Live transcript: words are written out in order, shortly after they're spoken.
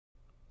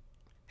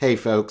Hey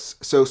folks,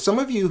 so some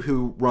of you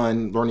who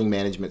run learning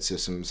management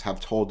systems have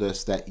told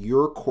us that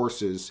your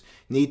courses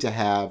need to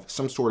have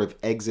some sort of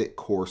exit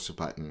course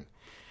button.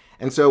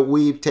 And so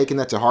we've taken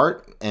that to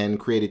heart and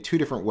created two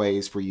different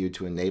ways for you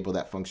to enable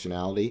that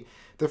functionality.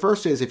 The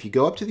first is if you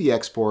go up to the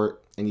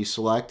export and you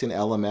select an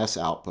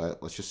LMS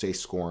output, let's just say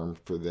SCORM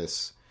for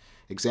this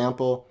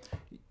example,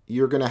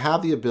 you're going to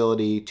have the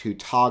ability to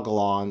toggle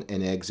on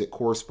an exit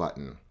course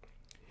button.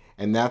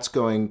 And that's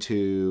going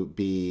to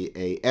be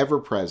a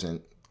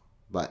ever-present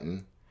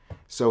button.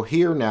 So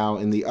here now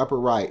in the upper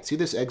right, see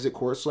this exit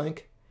course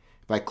link?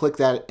 If I click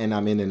that and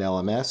I'm in an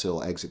LMS,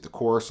 it'll exit the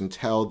course and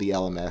tell the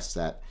LMS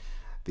that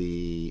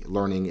the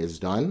learning is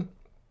done.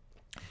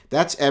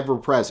 That's ever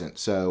present,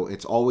 so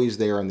it's always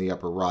there in the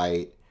upper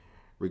right,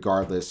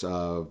 regardless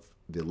of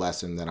the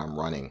lesson that I'm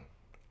running.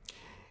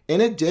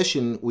 In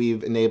addition,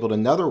 we've enabled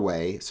another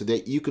way so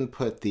that you can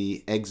put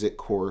the exit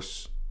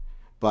course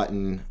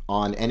button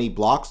on any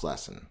blocks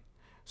lesson.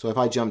 So if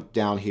I jump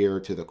down here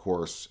to the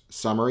course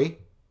summary,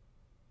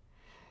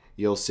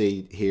 you'll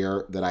see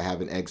here that I have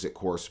an exit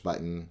course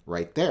button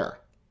right there.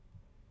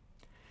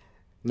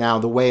 Now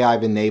the way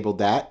I've enabled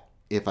that,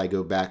 if I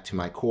go back to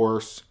my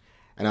course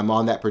and I'm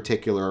on that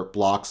particular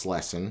blocks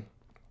lesson,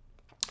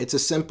 it's a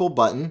simple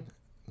button,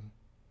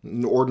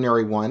 an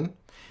ordinary one,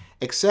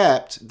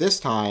 except this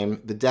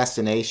time the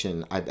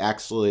destination, I've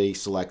actually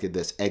selected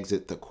this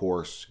exit the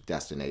course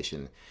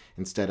destination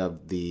instead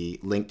of the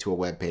link to a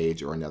web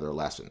page or another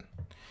lesson.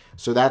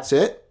 So that's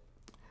it.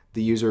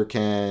 The user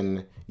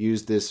can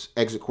use this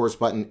exit course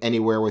button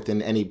anywhere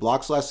within any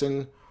blocks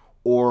lesson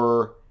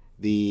or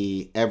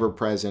the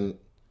ever-present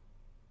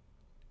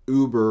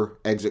Uber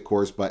exit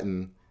course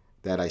button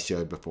that I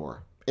showed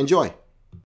before. Enjoy.